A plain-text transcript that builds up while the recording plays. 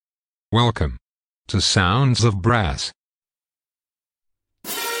Welcome to Sounds of Brass.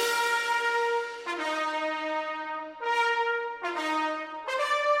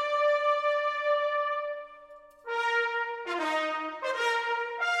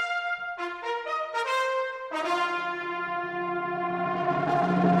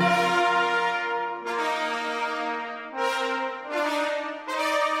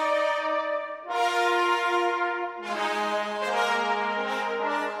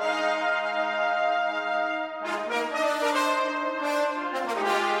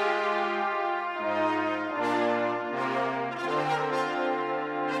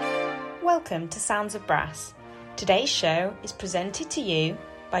 Welcome to Sounds of Brass. Today's show is presented to you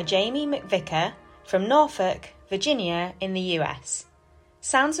by Jamie McVicker from Norfolk, Virginia in the US.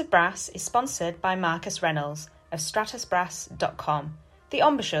 Sounds of Brass is sponsored by Marcus Reynolds of stratusbrass.com, the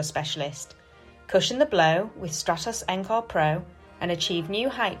embouchure specialist. Cushion the blow with Stratus Encore Pro and achieve new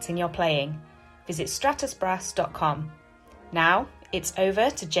heights in your playing. Visit stratusbrass.com. Now it's over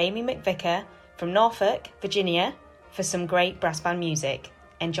to Jamie McVicker from Norfolk, Virginia for some great brass band music.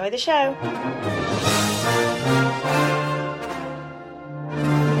 Enjoy the show.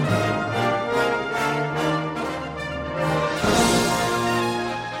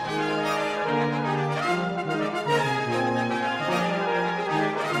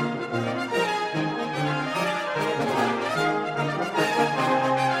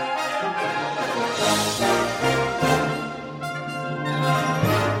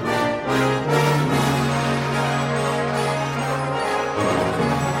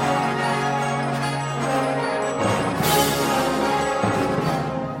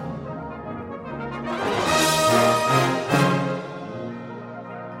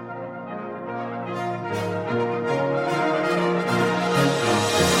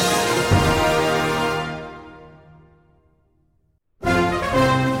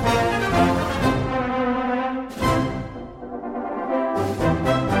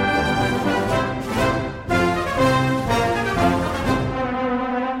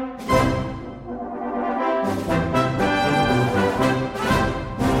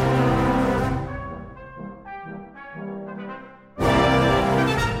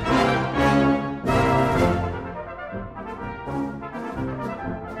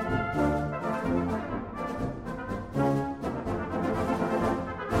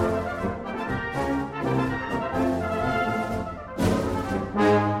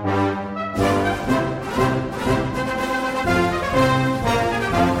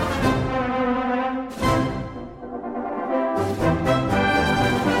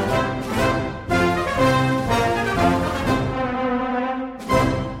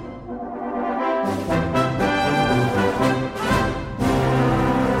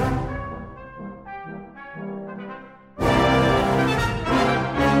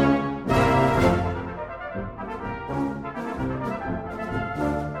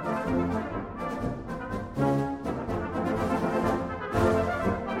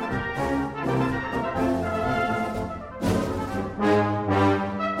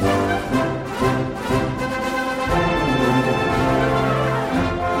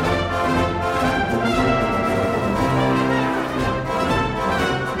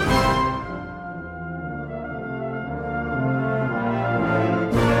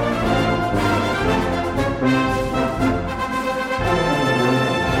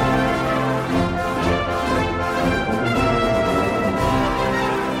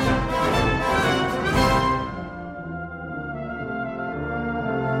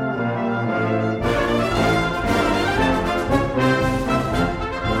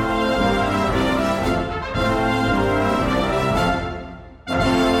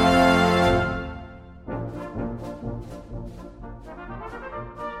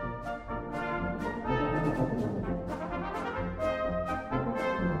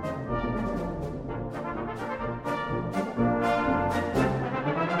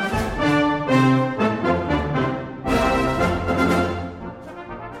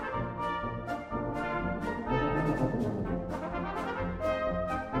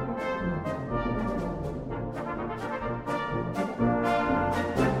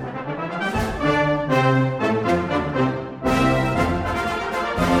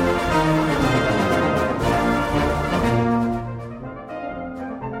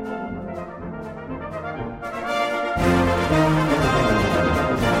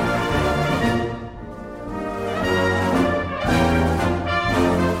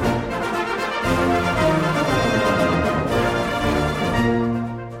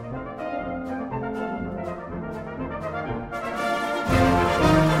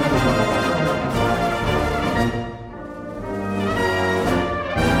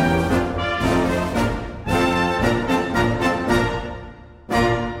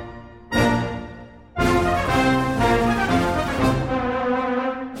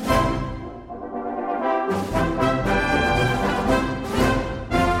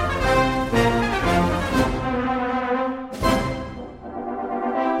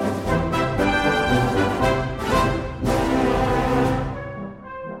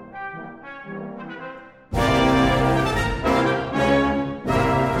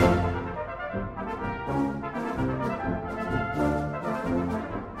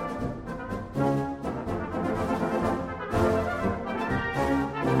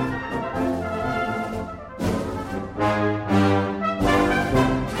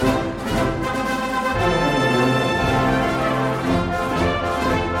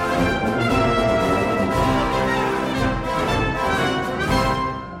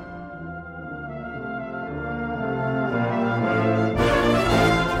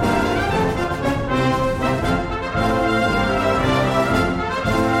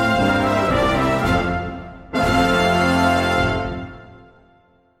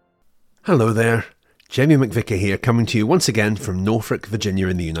 Hello there, Jamie McVicker here, coming to you once again from Norfolk, Virginia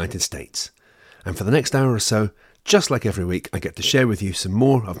in the United States. And for the next hour or so, just like every week, I get to share with you some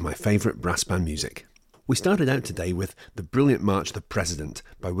more of my favourite brass band music. We started out today with the brilliant March the President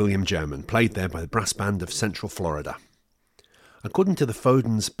by William German, played there by the brass band of Central Florida. According to the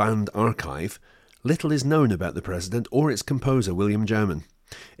Foden's Band Archive, little is known about the President or its composer William German.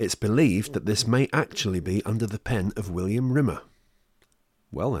 It's believed that this may actually be under the pen of William Rimmer.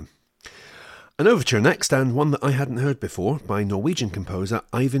 Well then. An overture next, and one that I hadn't heard before, by Norwegian composer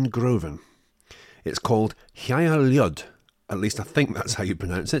Eivind Groven. It's called Hjallaljud, at least I think that's how you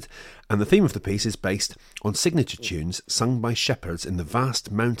pronounce it, and the theme of the piece is based on signature tunes sung by shepherds in the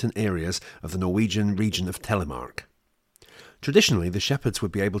vast mountain areas of the Norwegian region of Telemark. Traditionally, the shepherds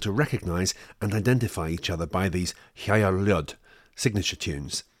would be able to recognise and identify each other by these Hjallaljud signature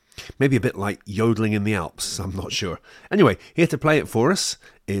tunes. Maybe a bit like yodeling in the Alps, I'm not sure. Anyway, here to play it for us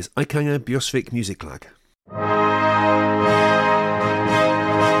is Eikanger Bjørsvik Musiklag.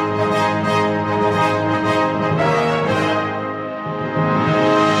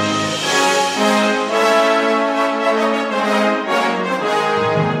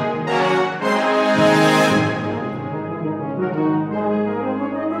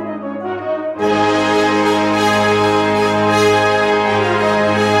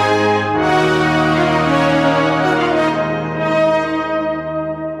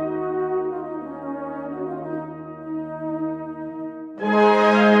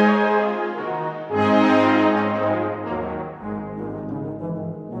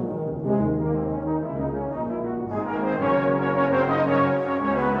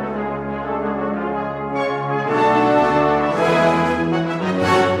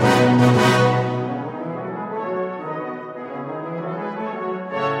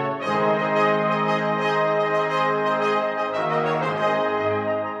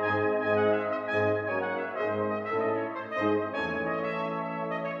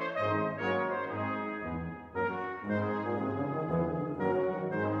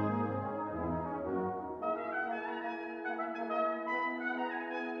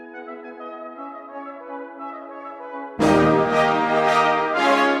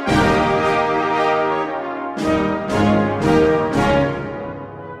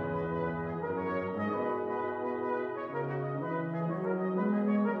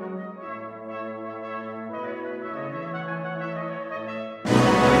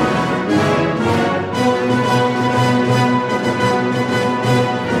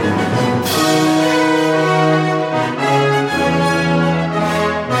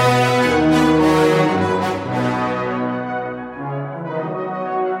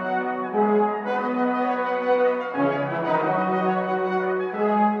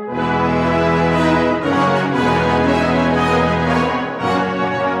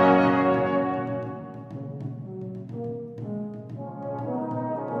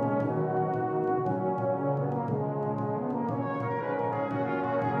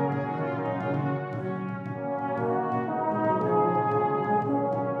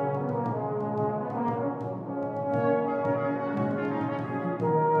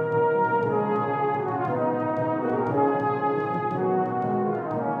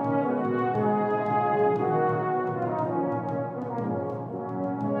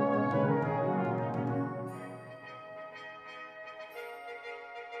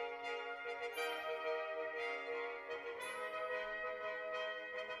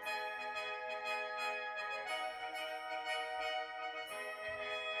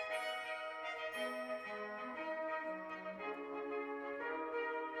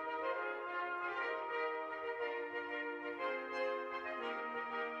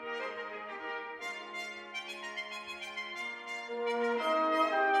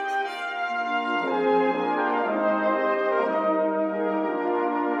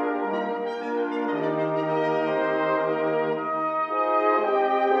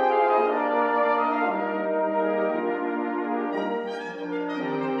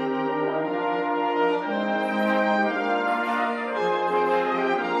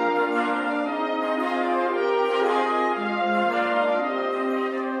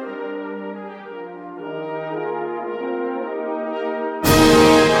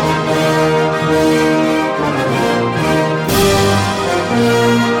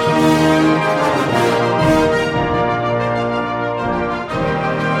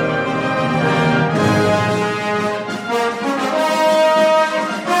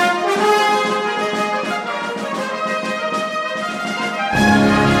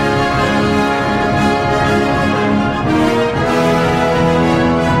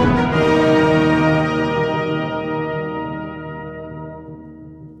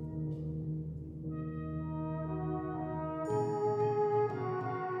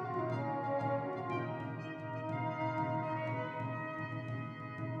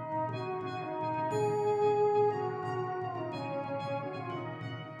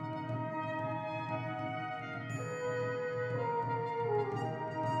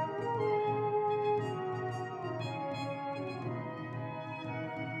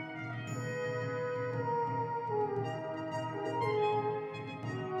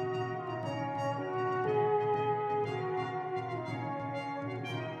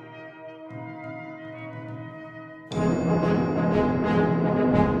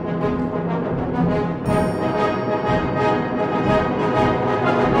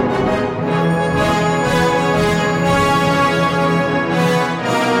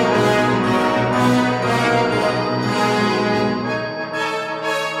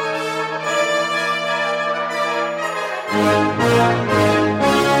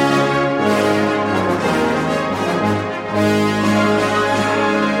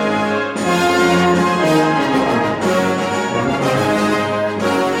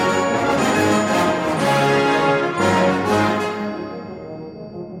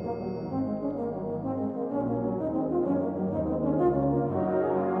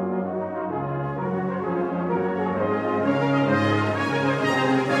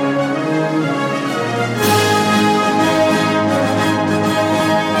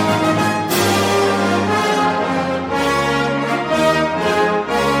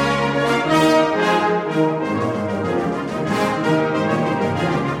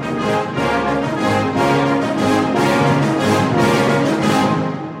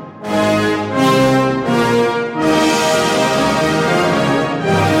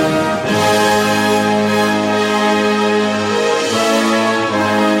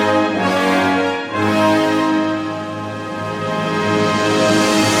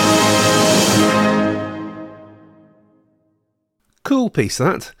 Cool piece,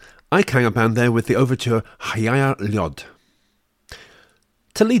 that. I hang a band there with the overture Hayaya Lyod.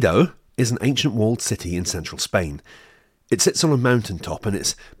 Toledo is an ancient walled city in central Spain. It sits on a mountaintop and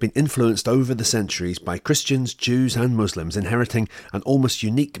it's been influenced over the centuries by Christians, Jews and Muslims, inheriting an almost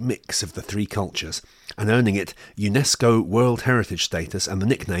unique mix of the three cultures and earning it UNESCO World Heritage status and the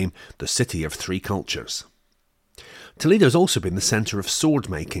nickname the City of Three Cultures. Toledo's also been the centre of sword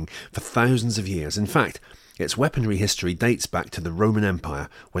making for thousands of years. In fact, its weaponry history dates back to the Roman Empire,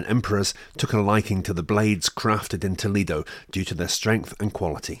 when emperors took a liking to the blades crafted in Toledo due to their strength and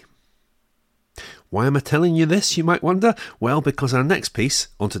quality. Why am I telling you this, you might wonder? Well, because our next piece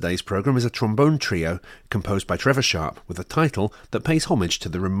on today's programme is a trombone trio composed by Trevor Sharp with a title that pays homage to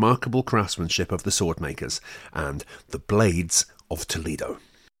the remarkable craftsmanship of the swordmakers and the Blades of Toledo.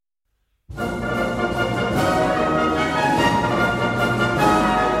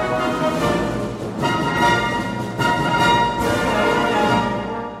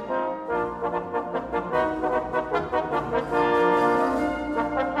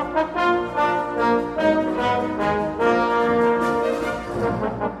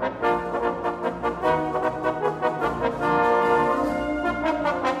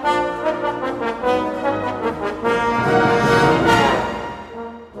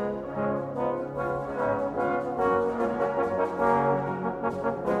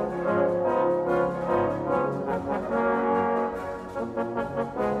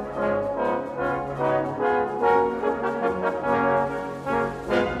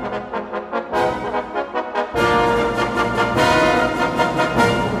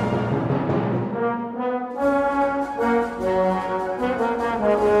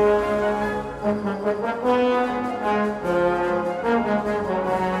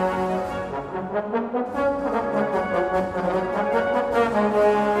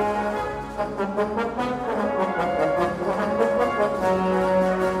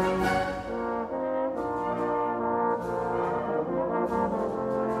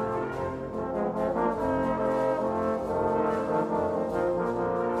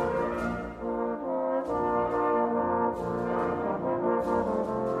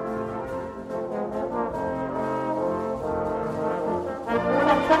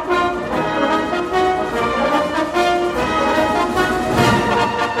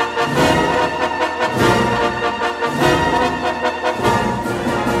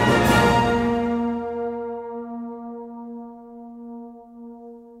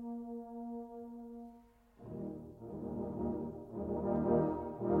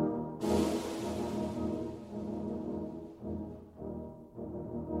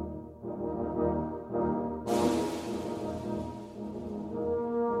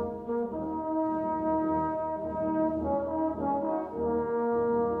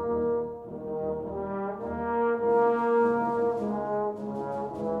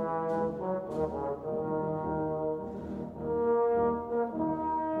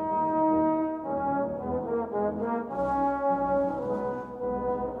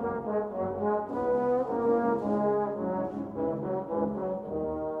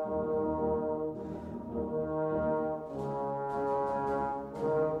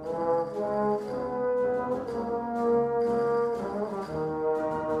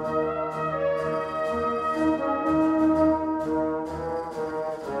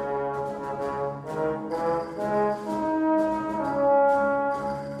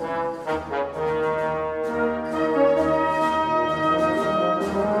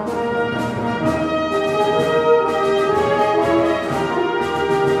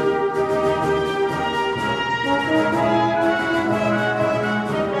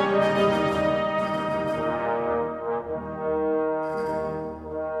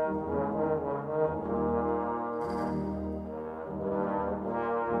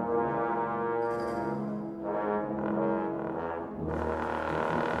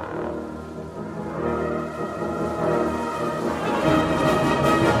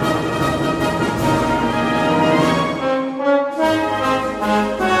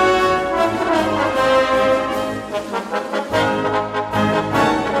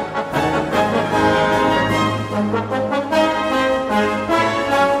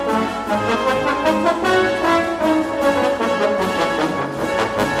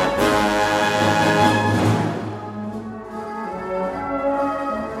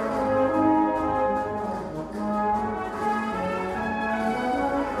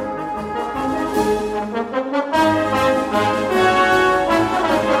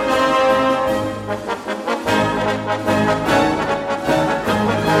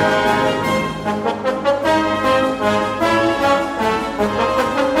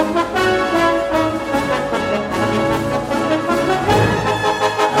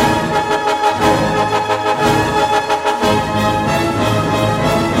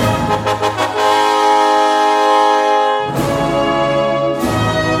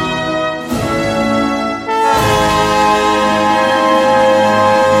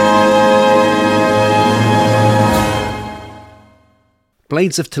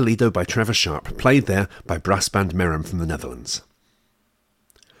 Blades of Toledo by Trevor Sharp, played there by brass band Merim from the Netherlands.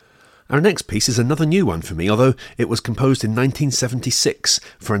 Our next piece is another new one for me, although it was composed in 1976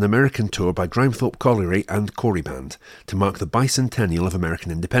 for an American tour by Grimethorpe Colliery and Corey Band to mark the bicentennial of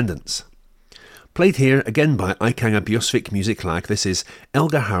American independence. Played here again by Eikanger Bjosvik Musiklag, this is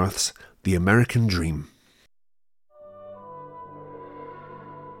Elgar Howarth's The American Dream.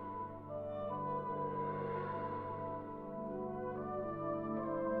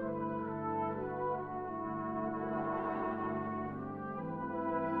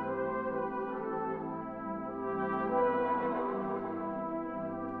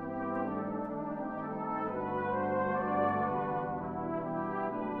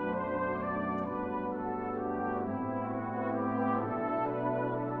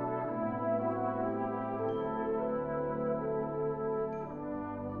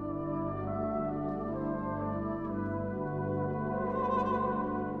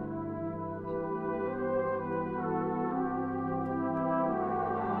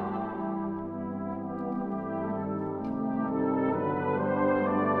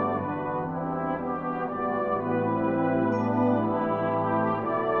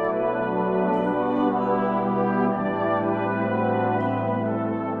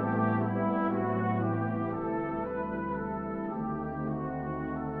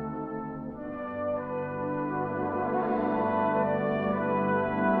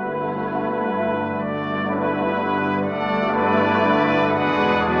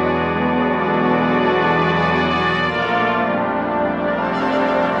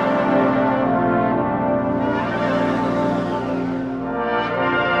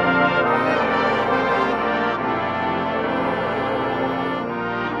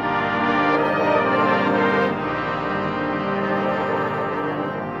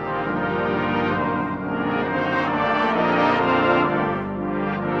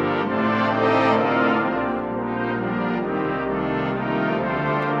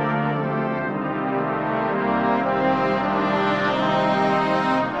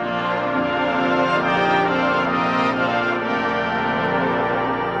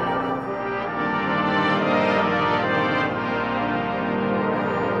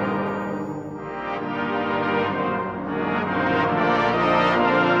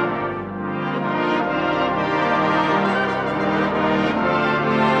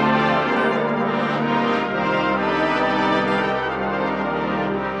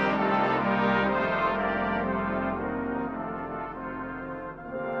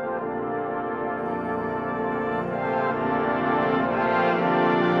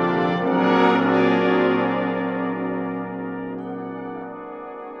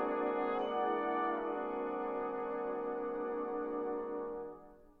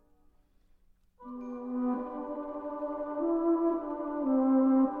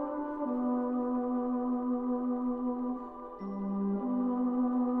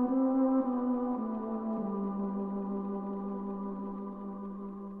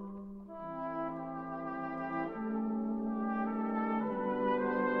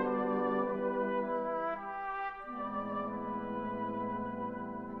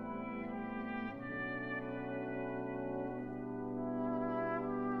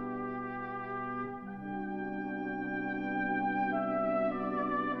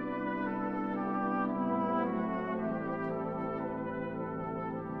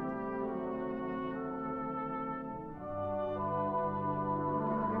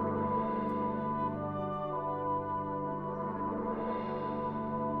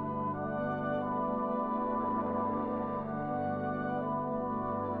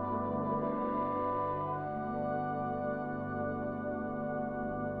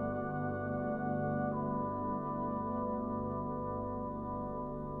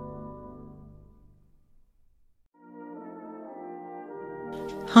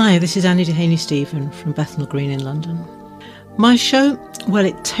 Hi, this is Annie Dehaney-Stephen from Bethnal Green in London. My show, well,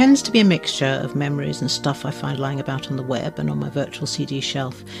 it tends to be a mixture of memories and stuff I find lying about on the web and on my virtual CD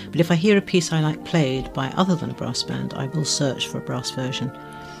shelf, but if I hear a piece I like played by other than a brass band, I will search for a brass version.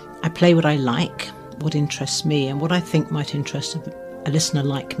 I play what I like, what interests me, and what I think might interest a listener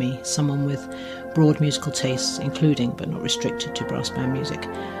like me, someone with broad musical tastes, including but not restricted to brass band music.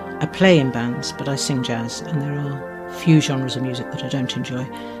 I play in bands, but I sing jazz, and there are few genres of music that I don't enjoy,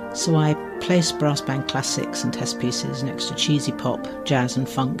 so I place brass band classics and test pieces next to cheesy pop, jazz and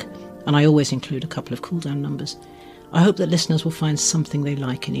funk, and I always include a couple of cool-down numbers. I hope that listeners will find something they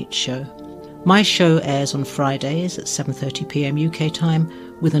like in each show. My show airs on Fridays at 7:30pm UK time,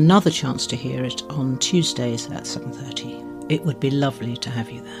 with another chance to hear it on Tuesdays at 7:30. It would be lovely to have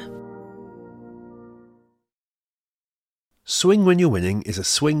you there. Swing When You're Winning is a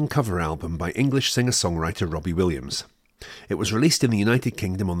swing cover album by English singer-songwriter Robbie Williams. It was released in the United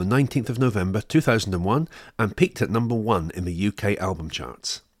Kingdom on the 19th of November 2001 and peaked at number 1 in the UK album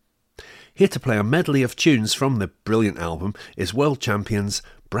charts. Here to play a medley of tunes from the brilliant album is world champions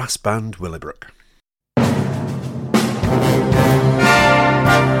Brass Band Willowbrook.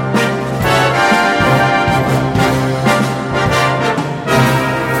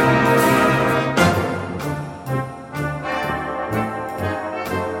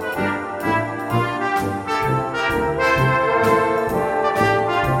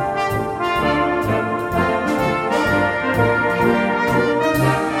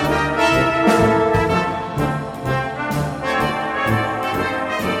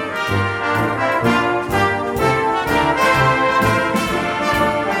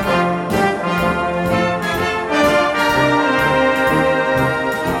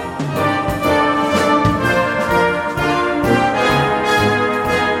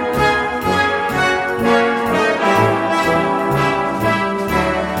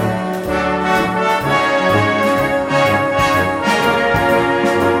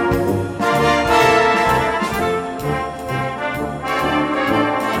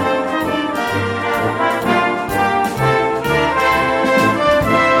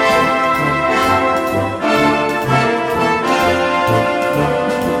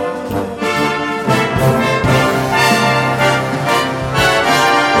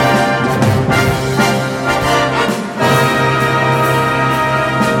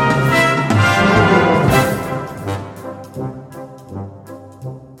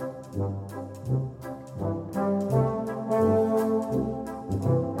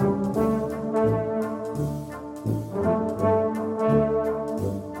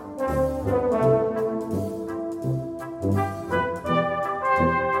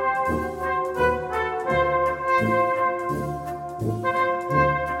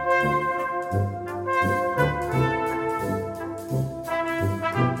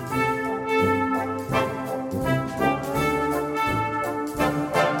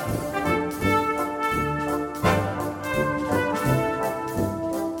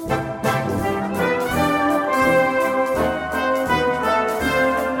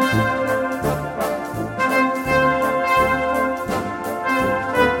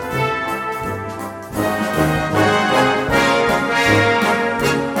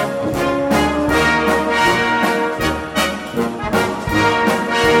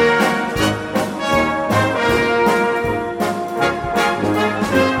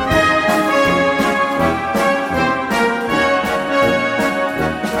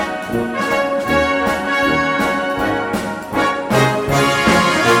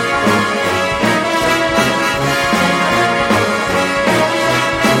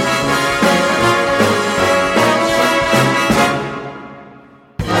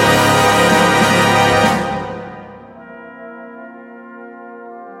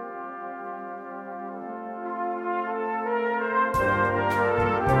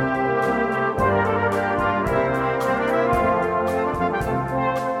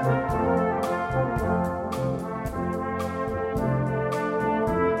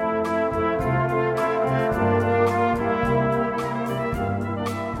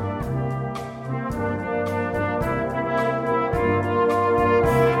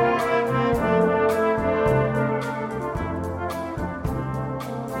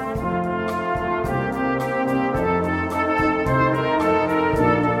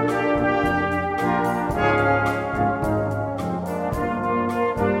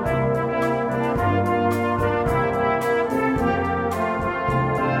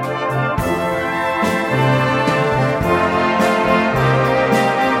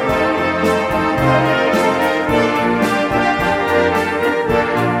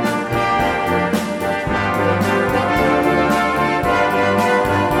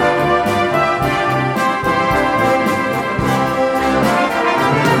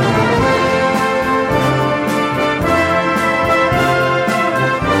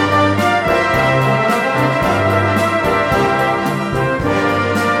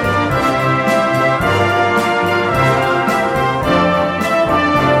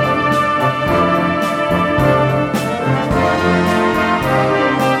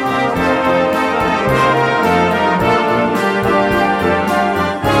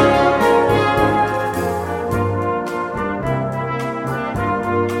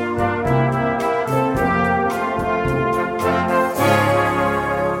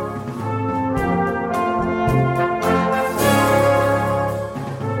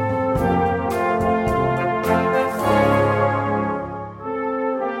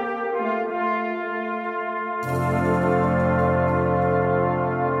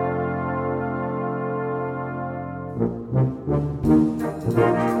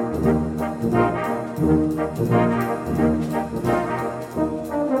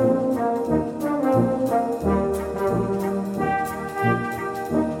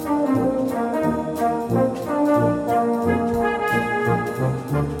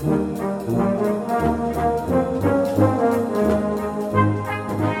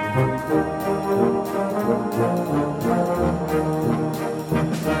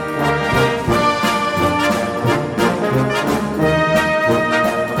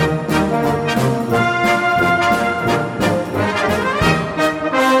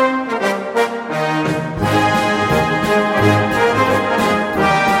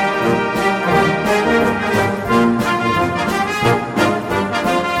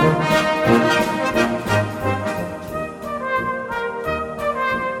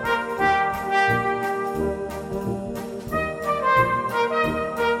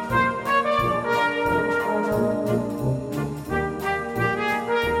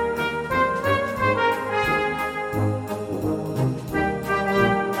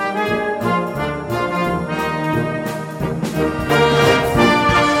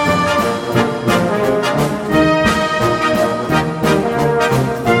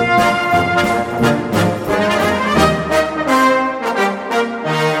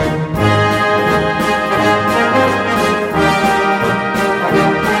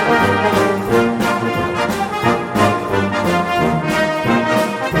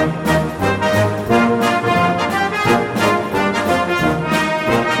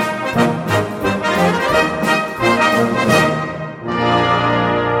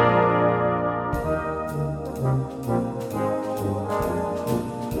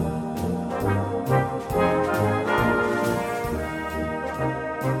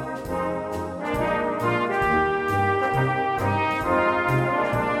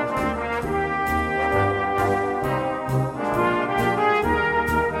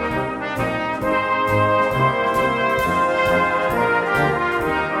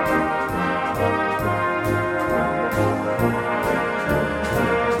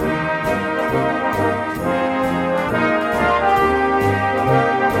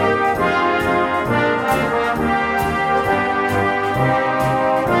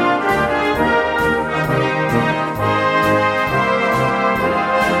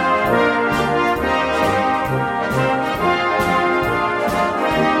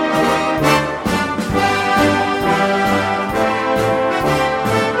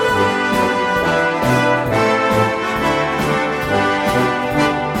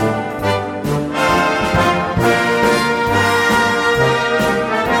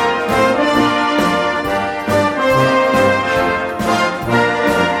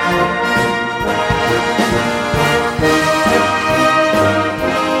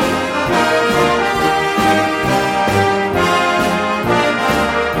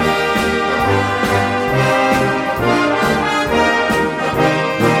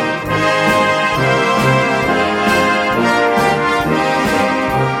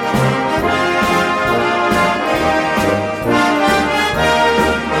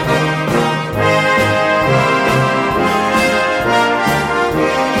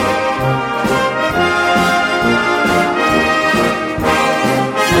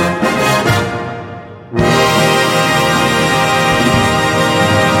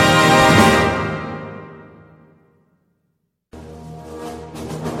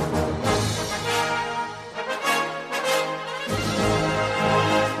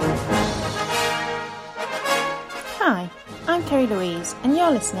 Hughes, and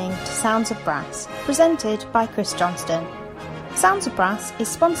you're listening to Sounds of Brass, presented by Chris Johnston. Sounds of Brass is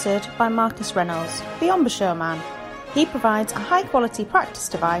sponsored by Marcus Reynolds, the embouchure man. He provides a high-quality practice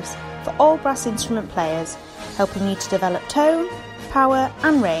device for all brass instrument players, helping you to develop tone, power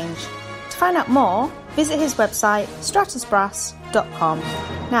and range. To find out more, visit his website stratusbrass.com.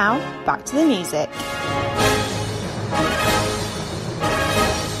 Now, back to the music.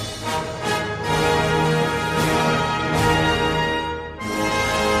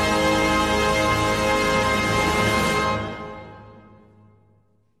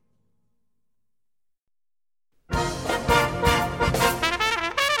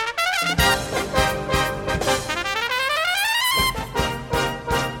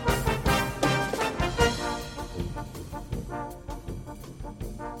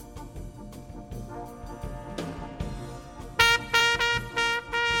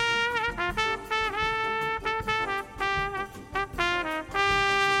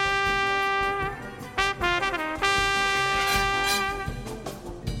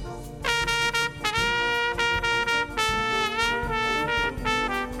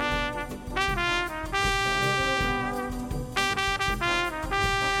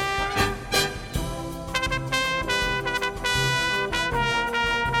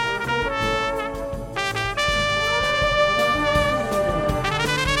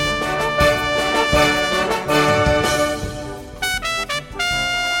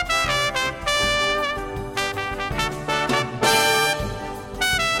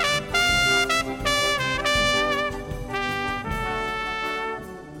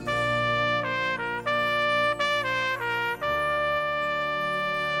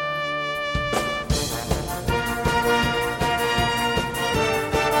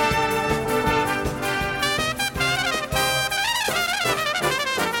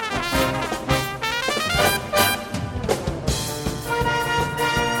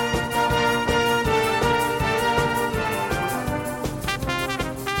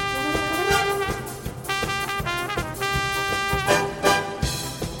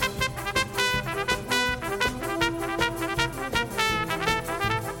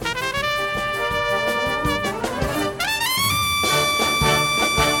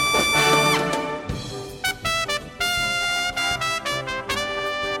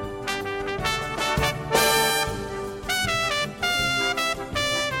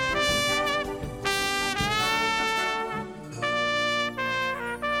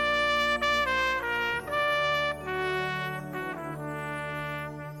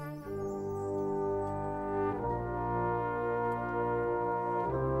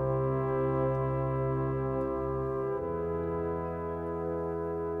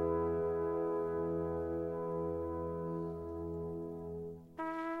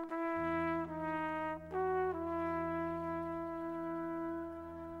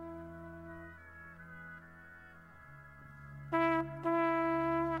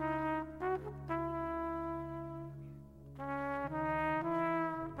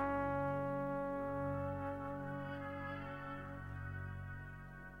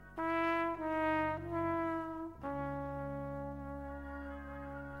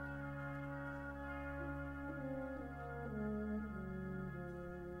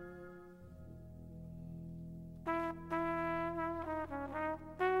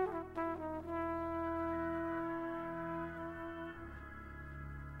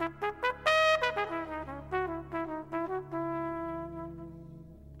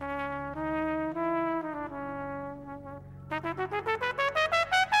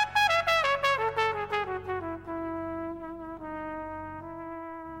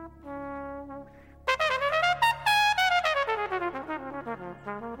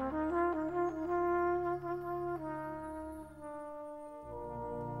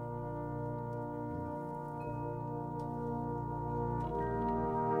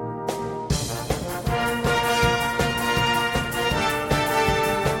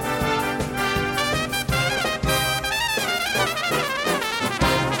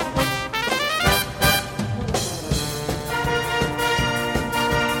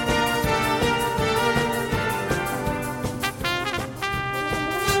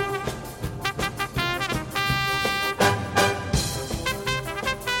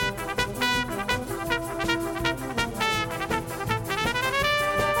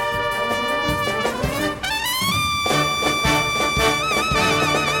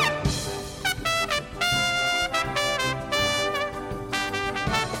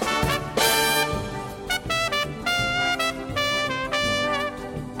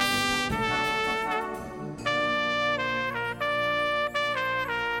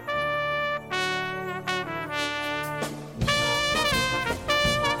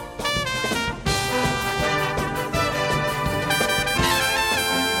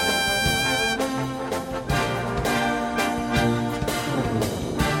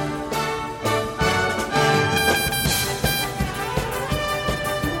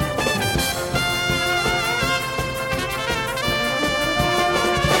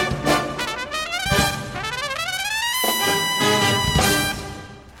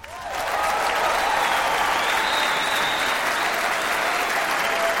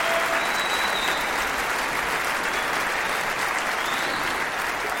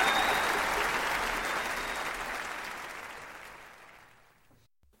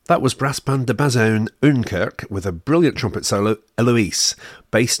 That was brass band de Bazoun Unkirk with a brilliant trumpet solo, Eloise,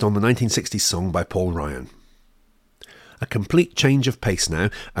 based on the 1960s song by Paul Ryan. A complete change of pace now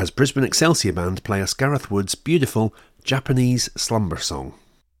as Brisbane Excelsior Band play us Gareth Wood's beautiful Japanese slumber song.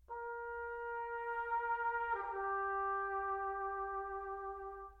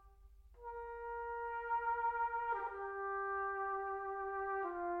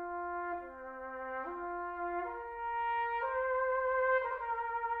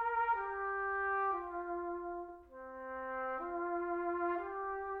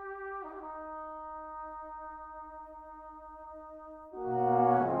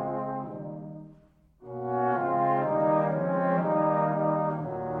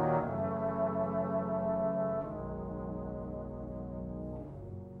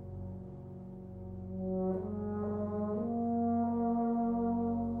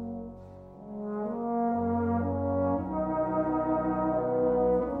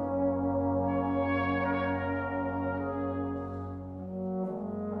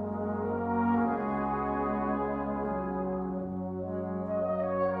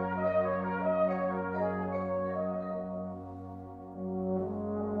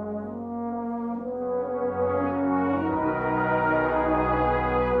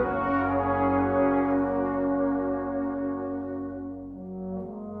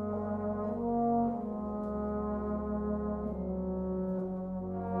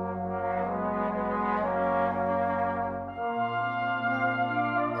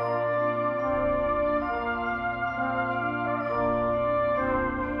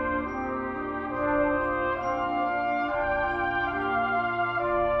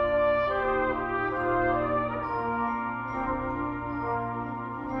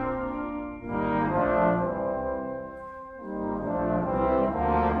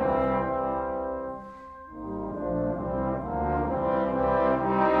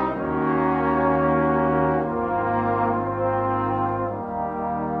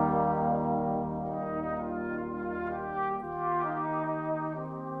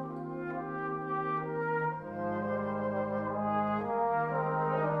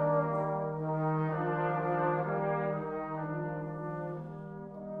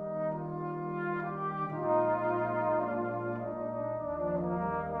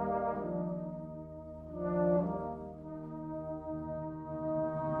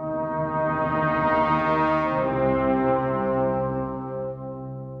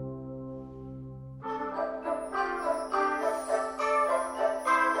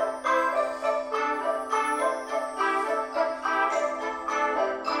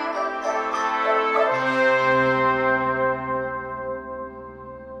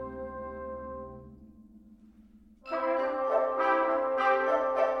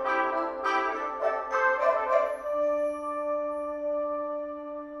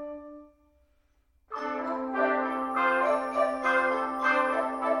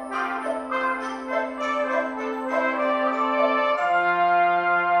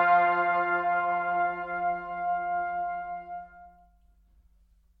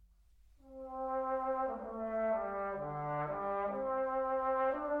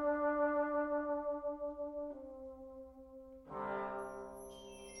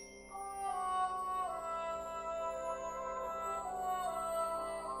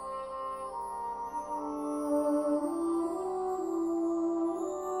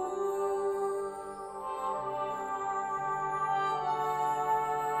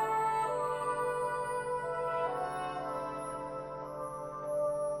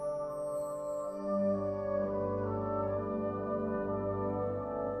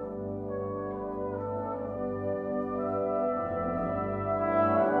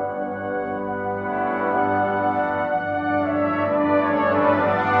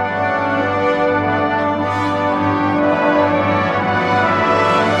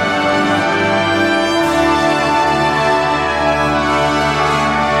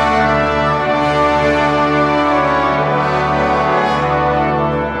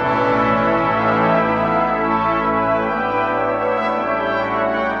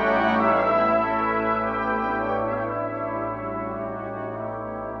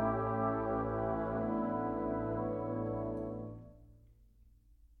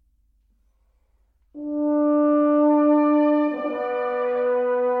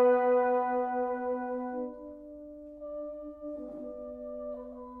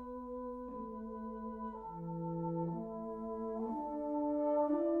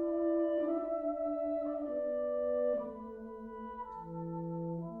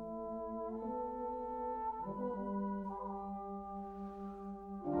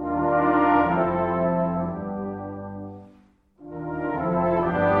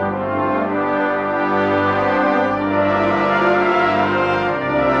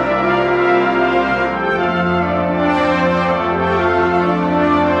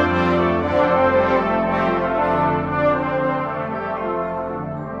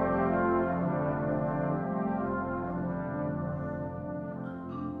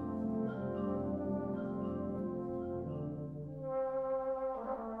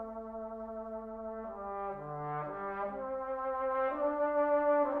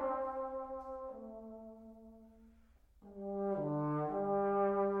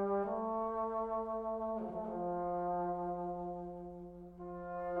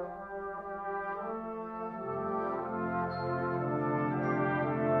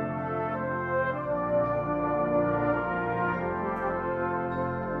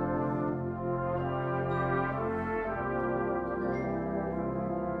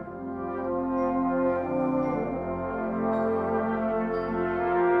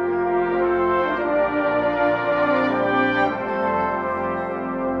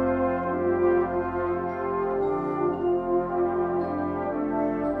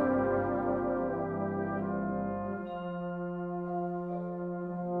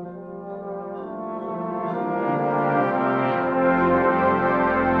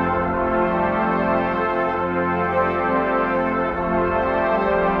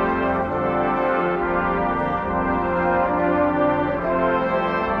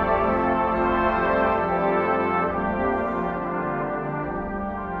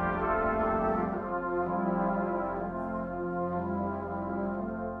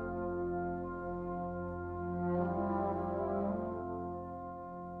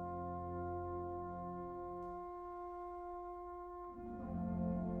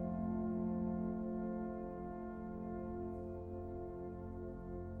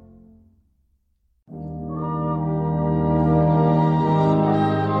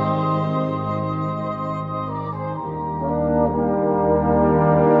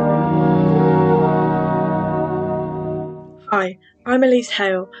 I'm Elise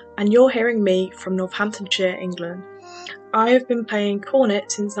Hale, and you're hearing me from Northamptonshire, England. I have been playing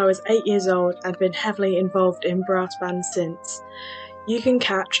cornet since I was 8 years old and been heavily involved in brass bands since. You can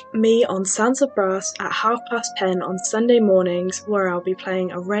catch me on Sounds of Brass at 10:30 on Sunday mornings, where I'll be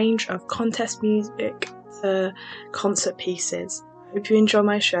playing a range of contest music to concert pieces. Hope you enjoy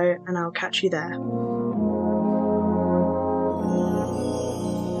my show, and I'll catch you there.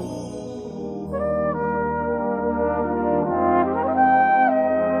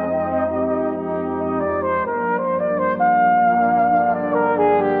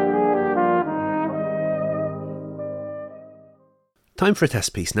 Time for a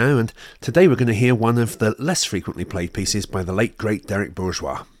test piece now, and today we're going to hear one of the less frequently played pieces by the late great Derek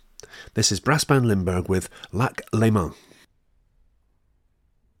Bourgeois. This is Brass Band Limburg with Lac Léman.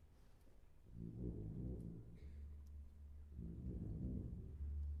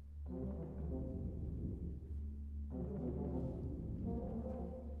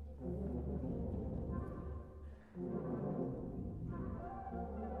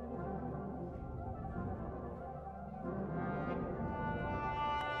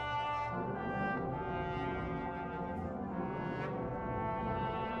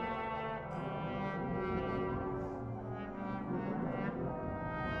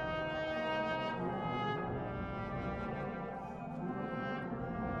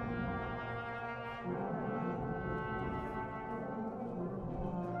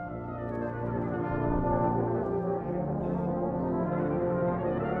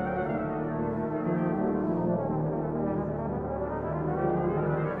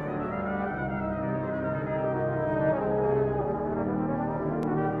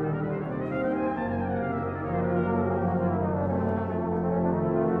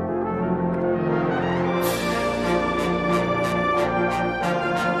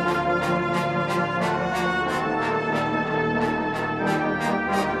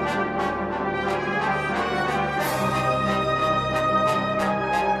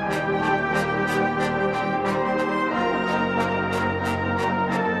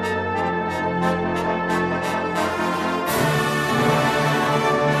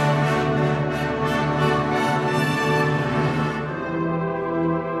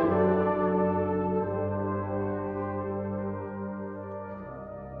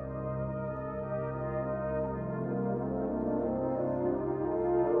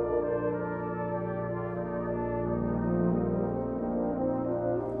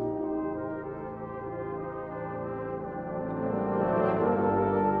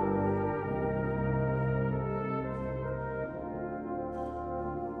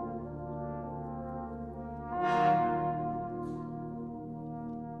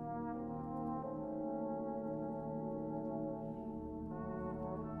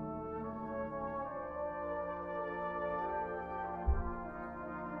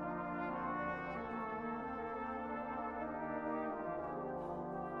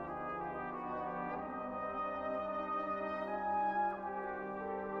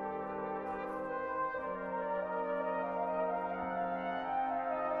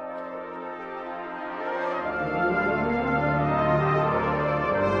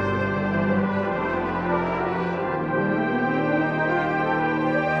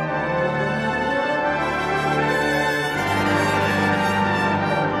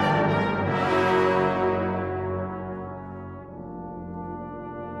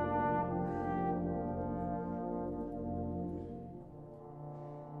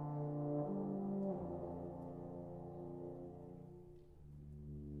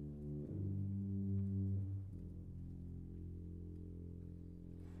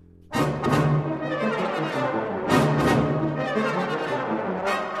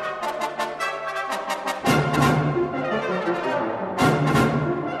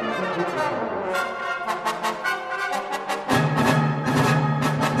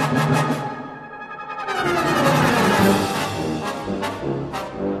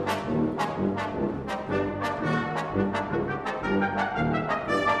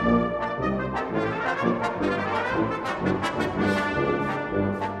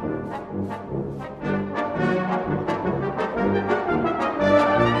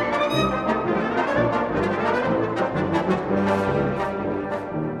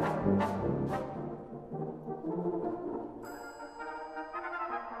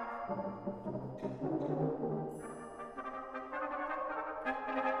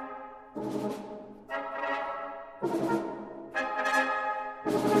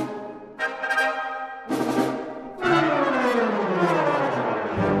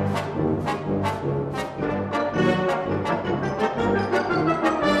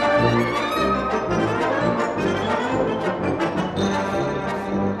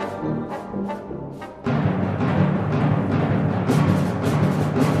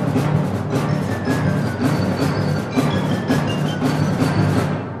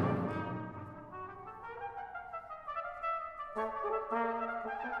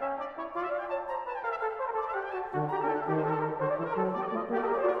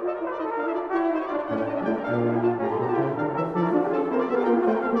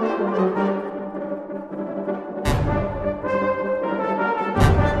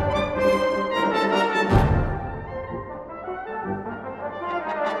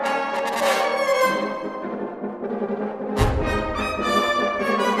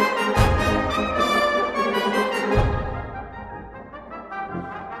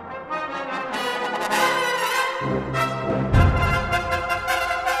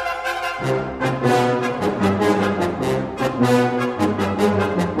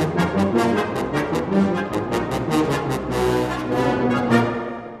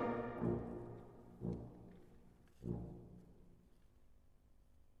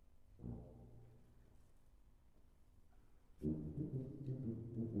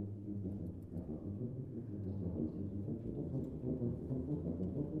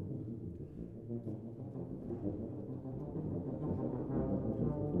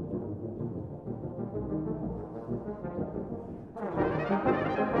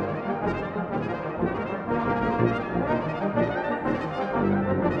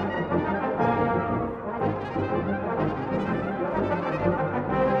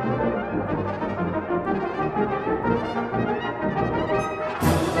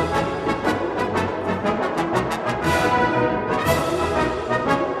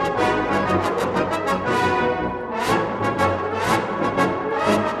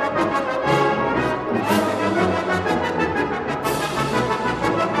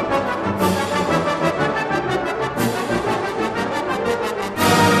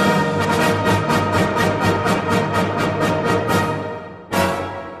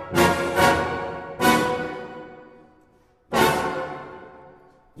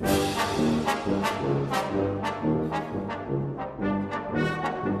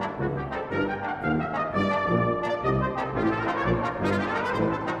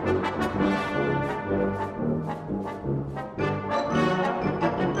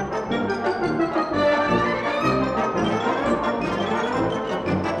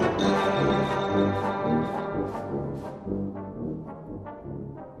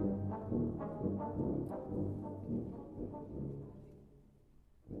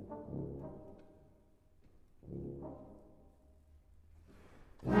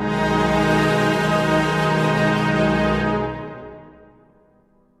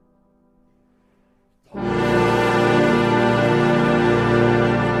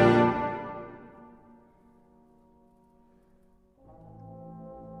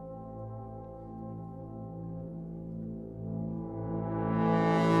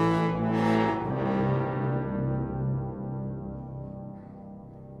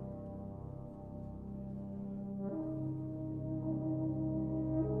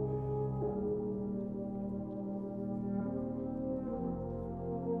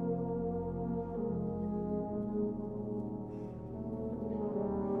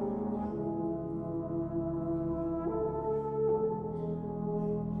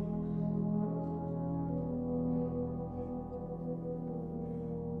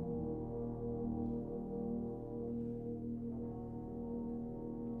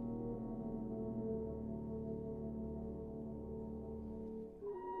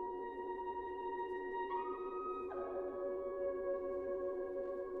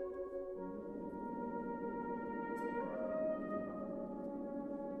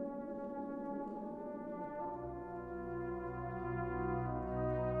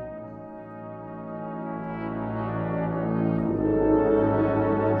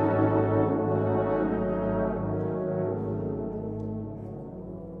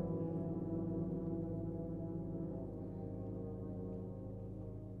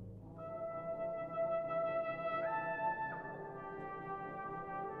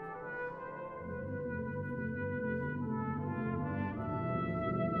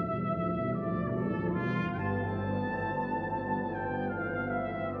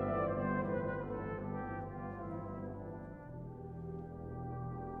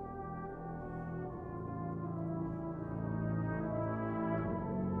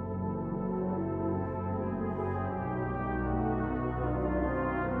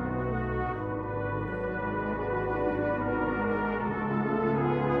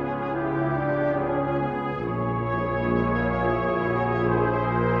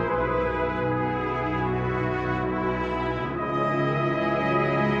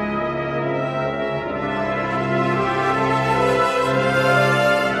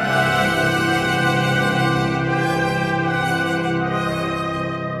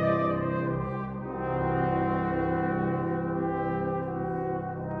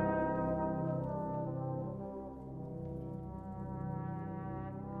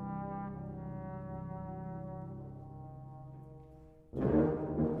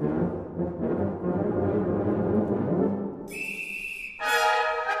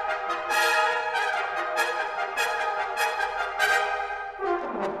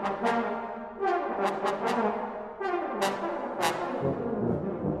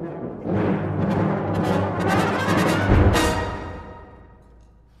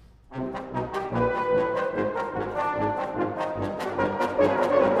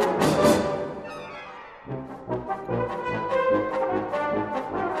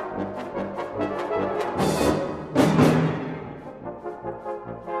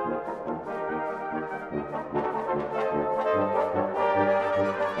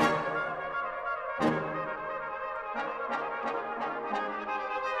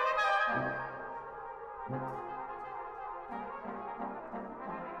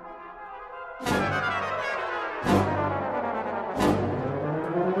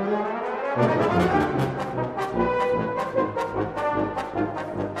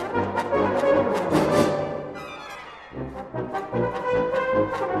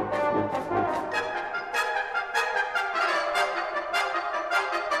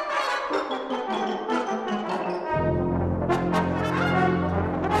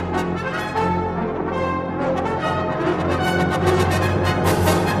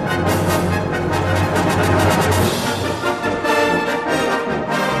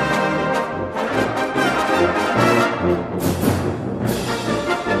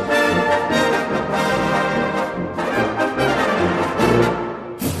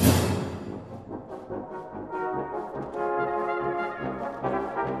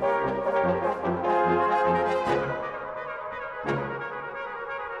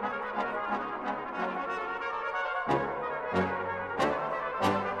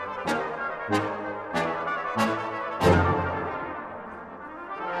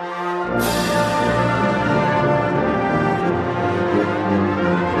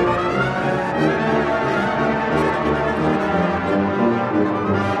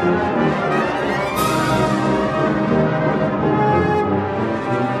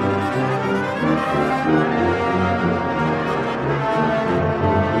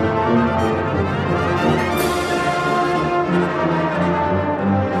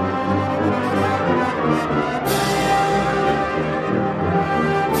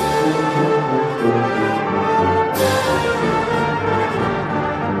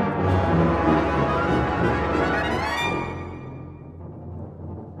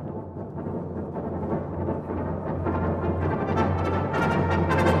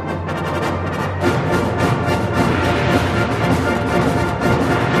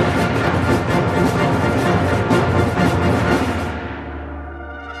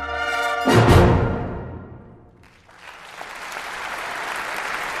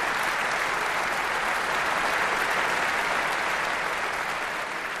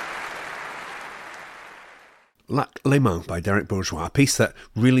 Lac Les Mains by Derek Bourgeois, a piece that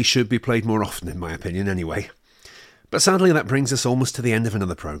really should be played more often in my opinion anyway. But sadly that brings us almost to the end of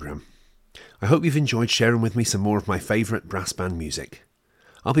another programme. I hope you've enjoyed sharing with me some more of my favourite brass band music.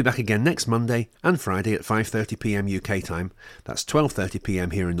 I'll be back again next Monday and Friday at 5:30pm UK time. That's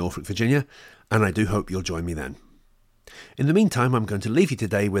 12:30pm here in Norfolk, Virginia, and I do hope you'll join me then. In the meantime, I'm going to leave you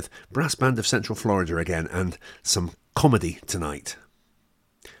today with Brass Band of Central Florida again and some Comedy Tonight.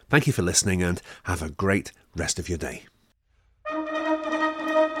 Thank you for listening and have a great rest of your day.